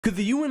Could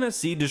the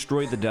UNSC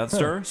destroy the Death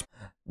Star?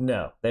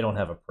 No, they don't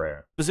have a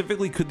prayer.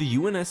 Specifically, could the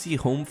UNSC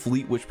home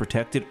fleet, which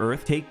protected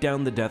Earth, take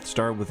down the Death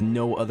Star with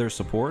no other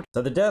support?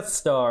 So the Death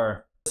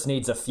Star just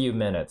needs a few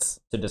minutes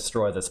to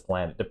destroy this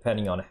planet,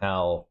 depending on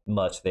how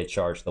much they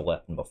charge the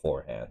weapon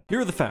beforehand.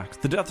 Here are the facts.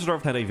 The Death Star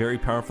had a very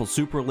powerful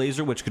super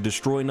laser which could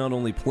destroy not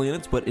only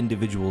planets but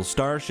individual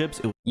starships.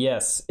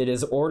 Yes, it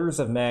is orders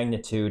of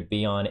magnitude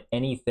beyond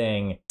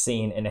anything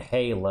seen in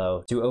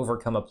Halo to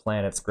overcome a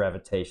planet's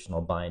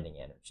gravitational binding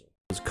energy.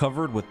 Was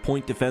covered with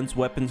point defense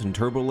weapons and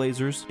turbo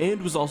lasers,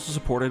 and was also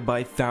supported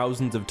by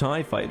thousands of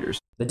TIE fighters.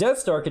 The Death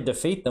Star could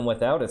defeat them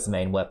without its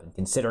main weapon,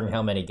 considering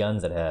how many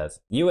guns it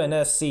has.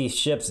 UNSC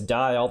ships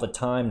die all the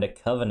time to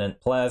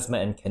Covenant, plasma,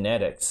 and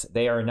kinetics.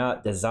 They are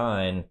not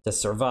designed to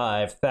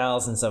survive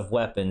thousands of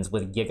weapons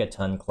with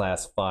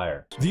gigaton-class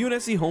fire. The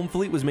UNSC home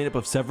fleet was made up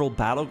of several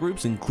battle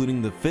groups,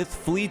 including the 5th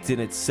Fleet and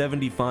its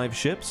 75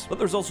 ships, but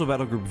there's also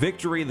Battle Group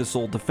Victory, the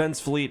Sole Defense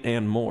Fleet,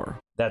 and more.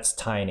 That's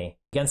tiny.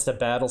 Against a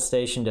battle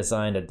station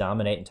designed to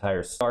dominate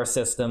entire star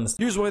systems.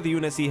 Here's why the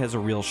UNSC has a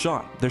real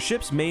shot. Their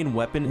ship's main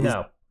weapon is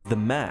the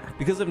Mach.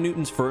 Because of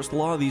Newton's first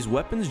law, these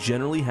weapons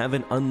generally have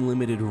an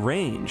unlimited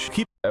range.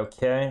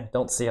 Okay,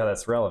 don't see how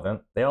that's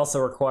relevant. They also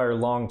require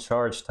long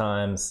charge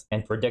times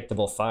and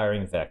predictable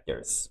firing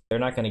vectors. They're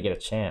not going to get a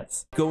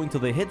chance. Going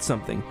till they hit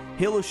something.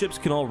 Halo ships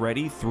can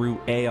already,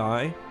 through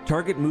AI,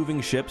 target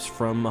moving ships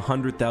from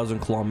 100,000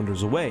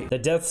 kilometers away. The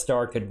Death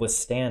Star could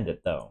withstand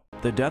it, though.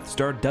 The Death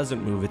Star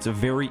doesn't move. It's a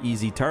very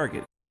easy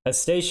target. A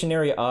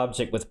stationary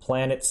object with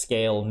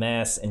planet-scale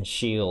mass and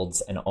shields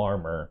and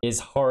armor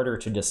is harder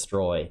to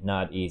destroy,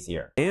 not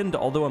easier. And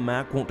although a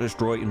Mach won't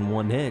destroy in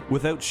one hit,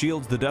 without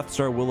shields, the Death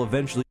Star will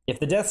eventually... If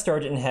the Death Star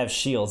didn't have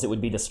shields, it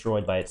would be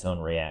destroyed by its own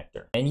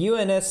reactor. And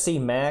UNSC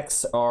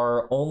Machs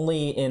are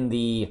only in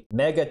the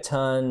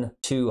megaton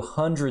to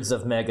hundreds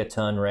of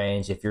megaton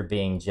range if you're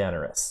being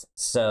generous.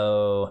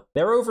 So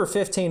they're over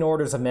 15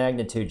 orders of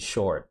magnitude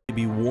short.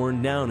 Be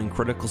worn down and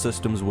critical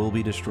systems will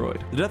be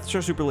destroyed. The Death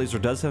Star super laser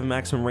does have a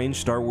maximum range.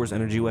 Star Wars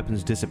energy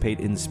weapons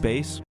dissipate in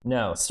space.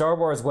 No, Star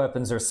Wars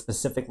weapons are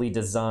specifically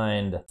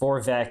designed for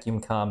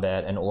vacuum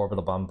combat and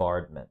orbital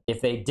bombardment.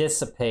 If they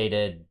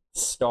dissipated,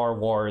 Star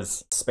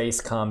Wars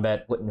space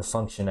combat wouldn't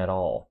function at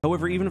all.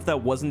 However, even if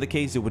that wasn't the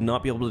case, it would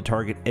not be able to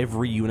target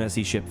every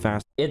UNSC ship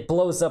fast. It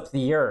blows up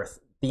the Earth.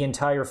 The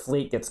entire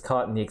fleet gets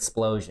caught in the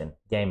explosion.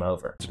 Game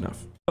over. That's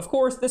enough. Of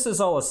course, this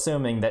is all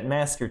assuming that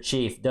Master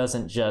Chief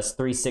doesn't just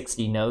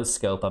 360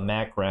 no-scope a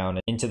Mach round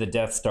into the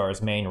Death Star's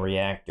main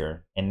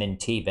reactor and then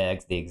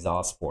teabags the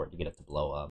exhaust port to get it to blow up.